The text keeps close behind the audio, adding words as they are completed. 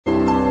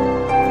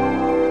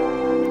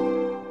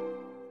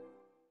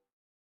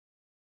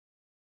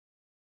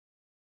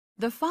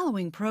The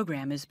following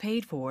program is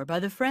paid for by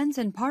the friends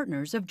and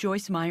partners of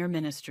Joyce Meyer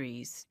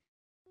Ministries.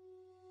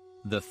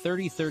 The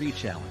 30-30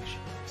 Challenge.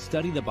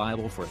 Study the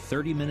Bible for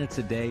 30 minutes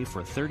a day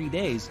for 30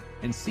 days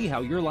and see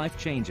how your life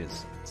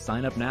changes.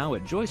 Sign up now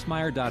at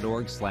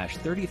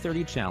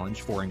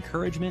joycemeyer.org/3030challenge for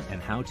encouragement and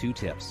how-to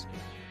tips.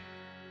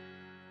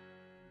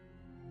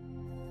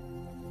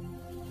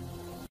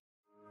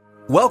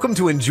 Welcome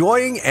to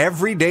Enjoying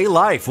Everyday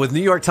Life with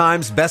New York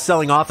Times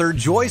bestselling author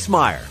Joyce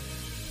Meyer.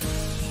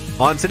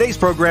 On today's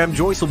program,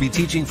 Joyce will be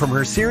teaching from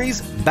her series,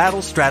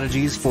 Battle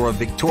Strategies for a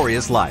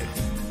Victorious Life.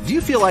 Do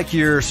you feel like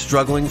you're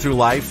struggling through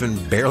life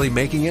and barely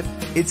making it?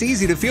 It's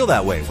easy to feel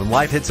that way when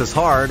life hits us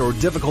hard or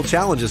difficult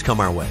challenges come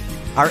our way.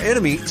 Our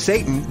enemy,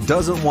 Satan,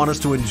 doesn't want us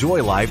to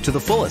enjoy life to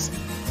the fullest.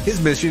 His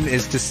mission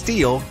is to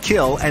steal,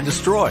 kill, and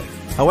destroy.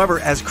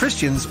 However, as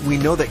Christians, we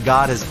know that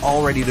God has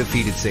already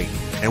defeated Satan,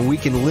 and we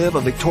can live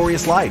a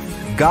victorious life.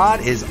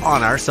 God is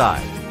on our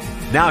side.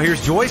 Now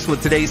here's Joyce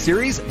with today's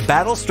series,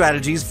 Battle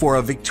Strategies for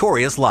a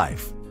Victorious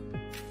Life.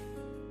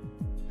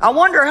 I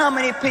wonder how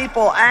many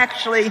people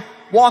actually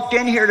walked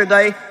in here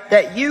today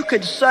that you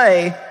could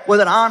say with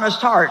an honest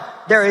heart,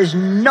 there is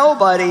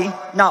nobody,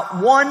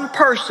 not one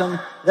person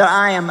that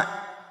I am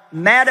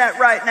mad at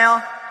right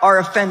now or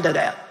offended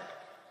at.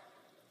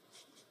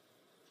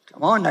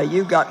 Come on now,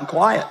 you've gotten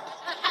quiet.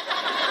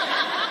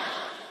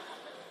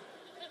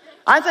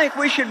 I think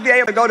we should be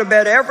able to go to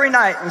bed every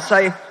night and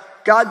say,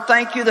 God,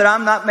 thank you that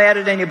I'm not mad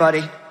at anybody.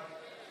 Are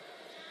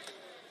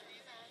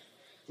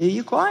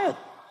you quiet?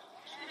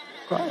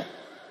 Quiet.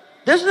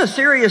 This is a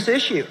serious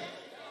issue.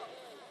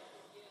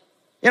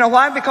 You know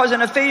why? Because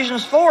in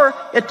Ephesians 4,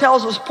 it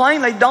tells us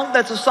plainly, don't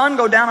let the sun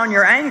go down on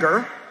your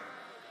anger.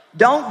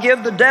 Don't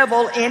give the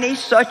devil any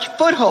such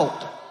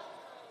foothold.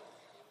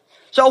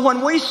 So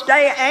when we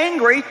stay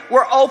angry,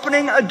 we're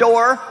opening a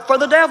door for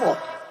the devil.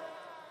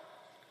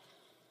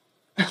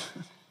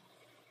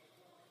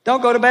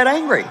 Don't go to bed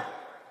angry.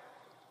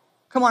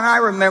 Come on, I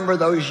remember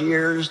those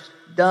years,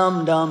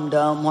 dumb,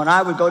 when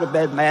I would go to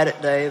bed mad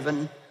at Dave.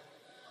 And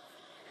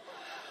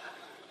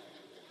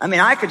I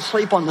mean, I could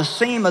sleep on the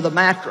seam of the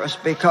mattress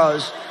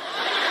because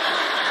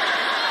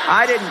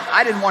I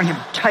didn't want him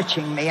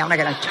touching me. I'm not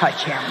going to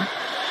touch him.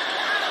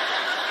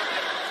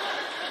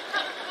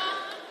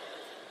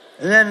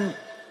 And then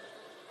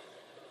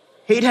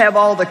he'd have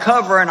all the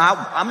cover, and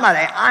I'm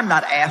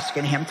not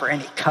asking him for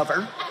any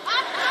cover.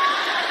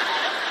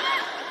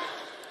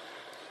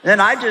 Then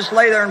I'd just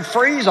lay there and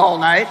freeze all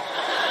night.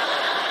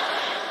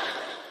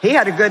 He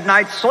had a good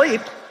night's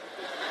sleep.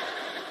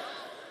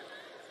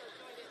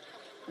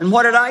 And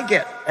what did I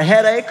get? A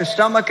headache, a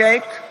stomach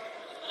ache,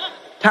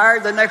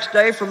 tired the next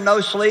day from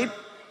no sleep.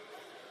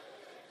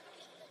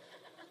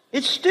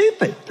 It's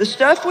stupid. The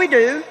stuff we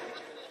do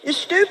is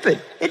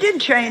stupid. It didn't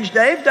change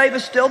Dave. Dave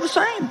is still the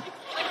same.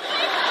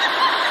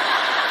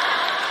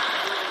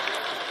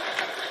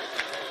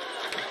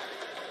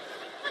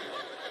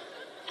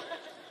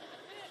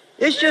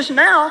 It's just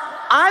now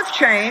I've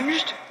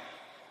changed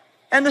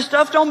and the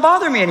stuff don't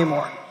bother me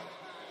anymore.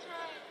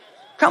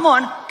 Come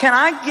on, can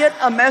I get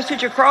a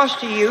message across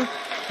to you?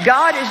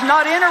 God is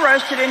not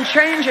interested in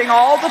changing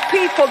all the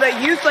people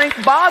that you think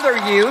bother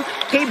you.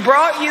 He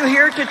brought you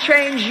here to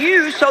change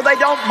you so they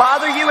don't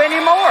bother you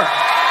anymore.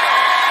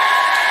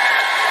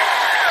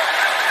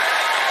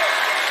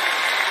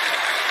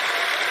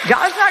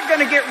 God's not going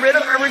to get rid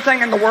of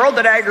everything in the world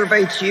that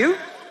aggravates you.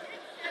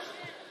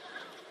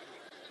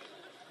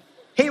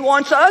 He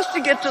wants us to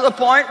get to the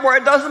point where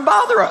it doesn't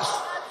bother us.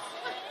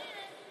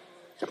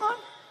 Come on.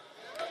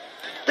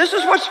 This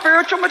is what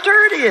spiritual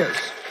maturity is.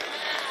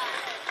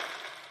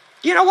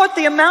 You know what?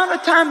 The amount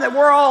of time that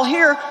we're all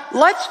here,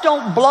 let's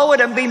don't blow it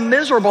and be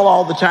miserable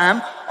all the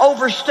time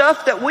over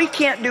stuff that we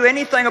can't do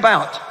anything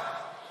about.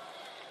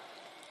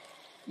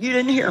 You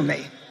didn't hear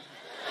me.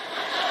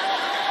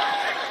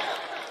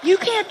 You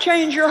can't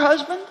change your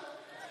husband.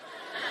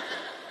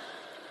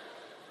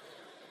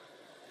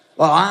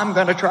 Well, I'm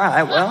going to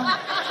try. Well,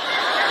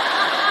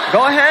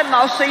 go ahead and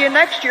I'll see you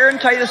next year and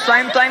tell you the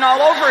same thing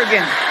all over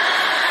again.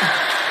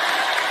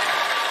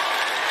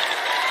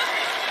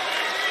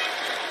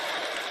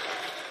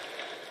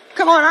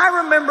 Come on, I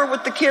remember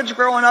with the kids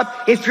growing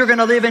up, if you're going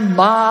to live in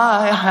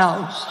my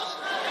house.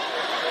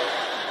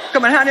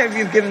 Come on, how many of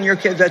you have given your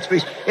kids that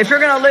speech? If you're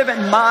going to live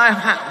in my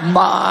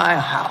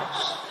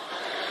house.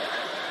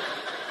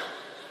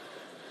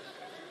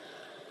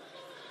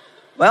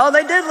 Well,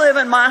 they did live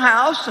in my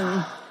house,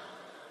 and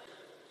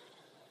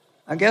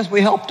I guess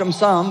we helped them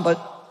some, but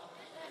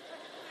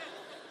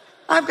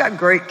I've got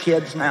great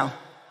kids now.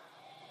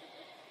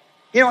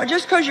 You know,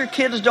 just because your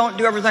kids don't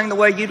do everything the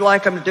way you'd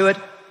like them to do it,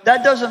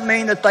 that doesn't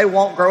mean that they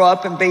won't grow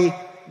up and be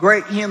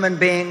great human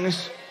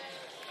beings.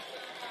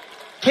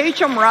 Teach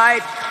them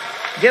right.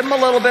 Give them a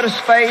little bit of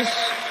space.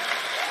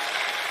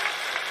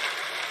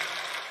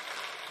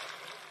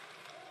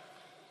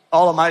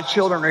 All of my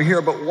children are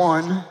here but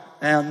one,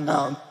 and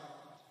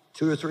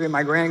 2 or 3 of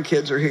my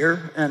grandkids are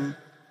here, and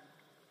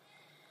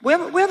we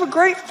have a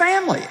great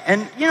family.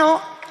 And, you know,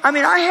 I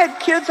mean, I had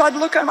kids, I'd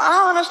look at them,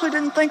 I honestly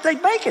didn't think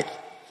they'd make it.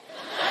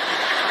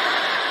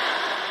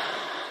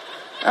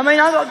 I mean,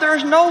 I thought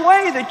there's no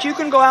way that you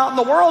can go out in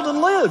the world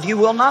and live. You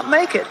will not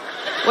make it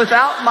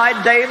without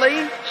my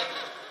daily,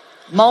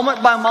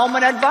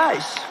 moment-by-moment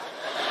advice.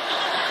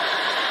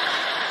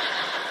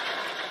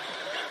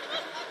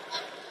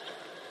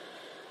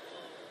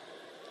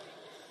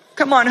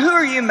 Come on, who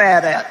are you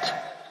mad at?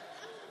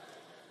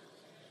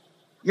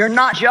 You're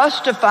not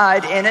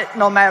justified in it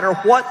no matter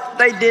what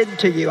they did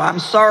to you. I'm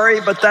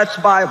sorry, but that's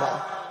Bible.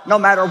 No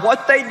matter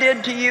what they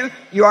did to you,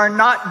 you are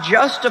not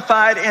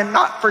justified in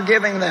not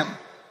forgiving them.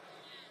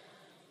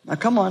 Now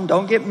come on,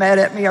 don't get mad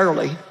at me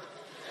early.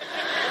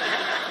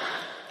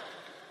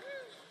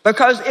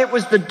 Because it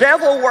was the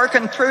devil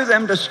working through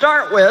them to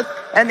start with,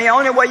 and the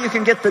only way you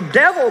can get the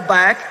devil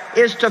back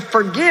is to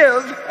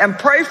forgive and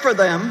pray for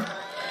them.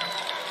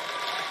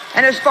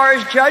 And as far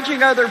as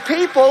judging other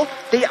people,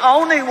 the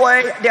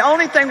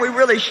only thing we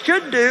really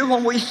should do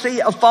when we see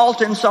a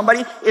fault in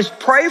somebody is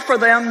pray for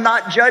them,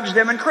 not judge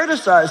them and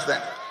criticize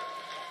them.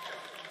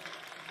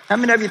 How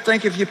many of you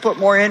think if you put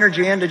more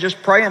energy into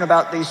just praying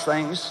about these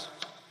things,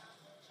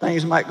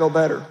 things might go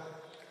better?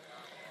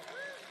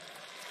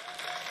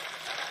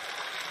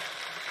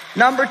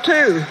 Number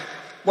 2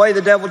 way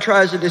the devil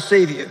tries to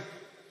deceive you.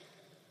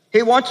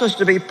 He wants us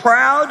to be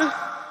proud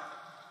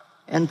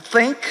and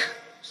think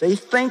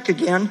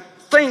again,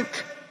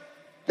 think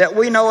that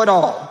we know it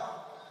all.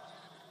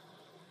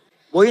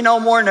 We know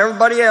more than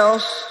everybody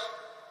else.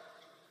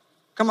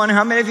 Come on,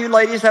 how many of you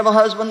ladies have a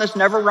husband that's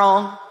never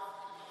wrong?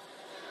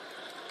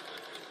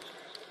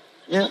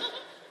 Yeah.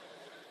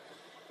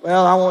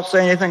 Well, I won't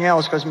say anything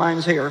else because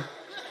mine's here.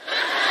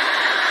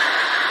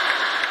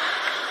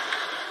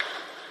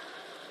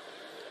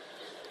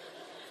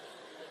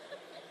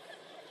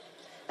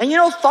 And you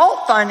know,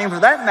 fault finding for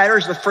that matter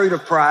is the fruit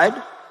of pride.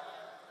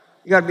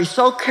 You got to be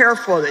so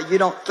careful that you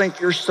don't think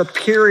you're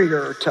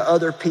superior to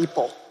other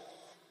people.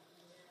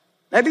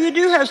 Maybe you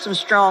do have some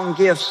strong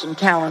gifts and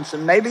talents,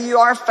 and maybe you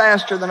are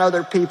faster than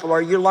other people,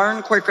 or you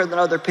learn quicker than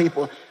other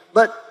people.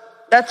 But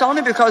that's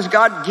only because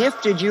God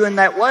gifted you in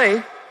that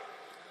way,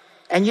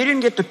 and you didn't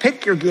get to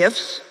pick your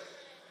gifts,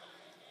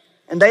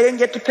 and they didn't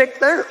get to pick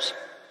theirs.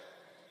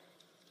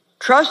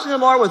 Trust in the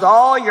Lord with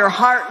all your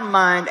heart and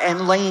mind,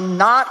 and lean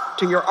not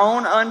to your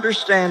own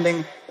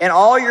understanding. In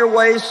all your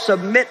ways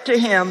submit to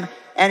Him,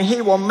 and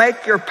He will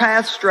make your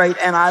path straight.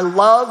 And I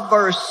love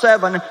verse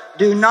 7,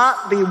 do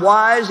not be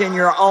wise in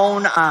your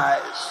own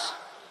eyes.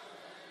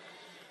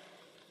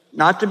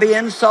 Not to be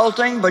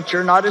insulting, but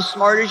you're not as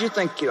smart as you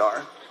think you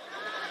are.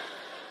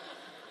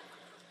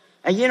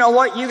 And you know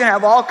what? You can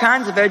have all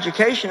kinds of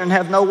education and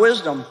have no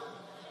wisdom.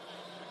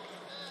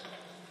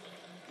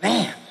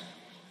 Man,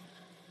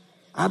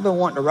 I've been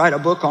wanting to write a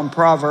book on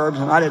Proverbs,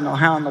 and I didn't know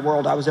how in the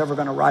world I was ever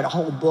going to write a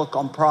whole book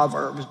on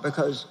Proverbs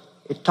because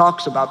it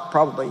talks about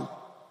probably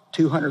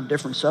 200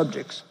 different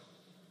subjects.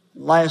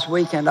 Last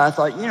weekend, I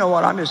thought, you know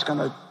what, I'm just going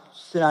to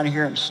sit down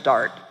here and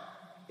start.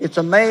 It's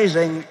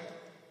amazing.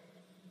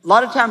 A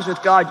lot of times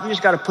with God, you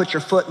just got to put your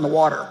foot in the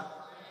water,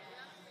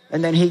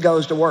 and then He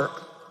goes to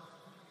work.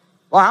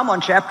 Well, I'm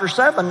on chapter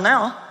 7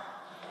 now.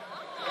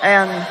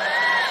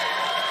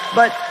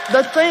 But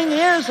the thing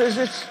is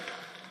it's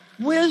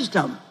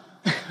wisdom.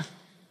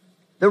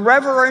 The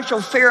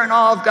reverential fear and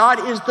awe of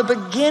God is the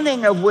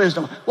beginning of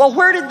wisdom. Well,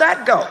 where did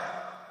that go?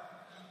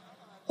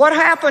 What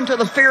happened to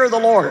the fear of the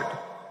Lord?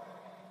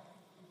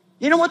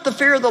 You know what the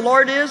fear of the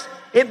Lord is?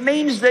 It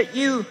means that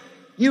you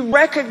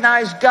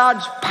recognize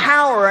God's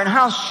power and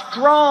how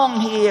strong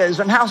He is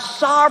and how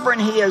sovereign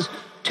He is,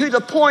 to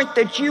the point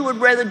that you would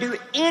rather do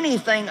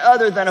anything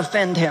other than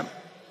offend Him.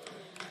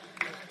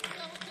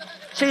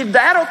 See,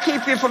 that'll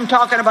keep you from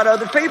talking about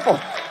other people.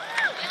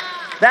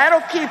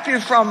 That'll keep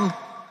you from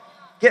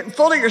getting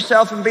full of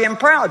yourself and being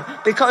proud,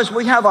 because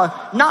we have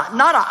not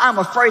a I'm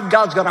afraid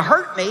God's going to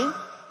hurt me,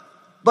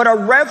 but a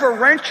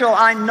reverential,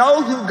 I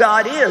know who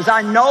God is.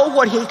 I know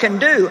what He can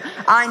do.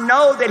 I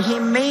know that He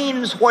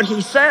means what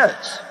He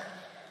says.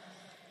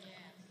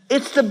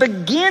 It's the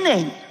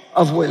beginning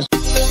of wisdom.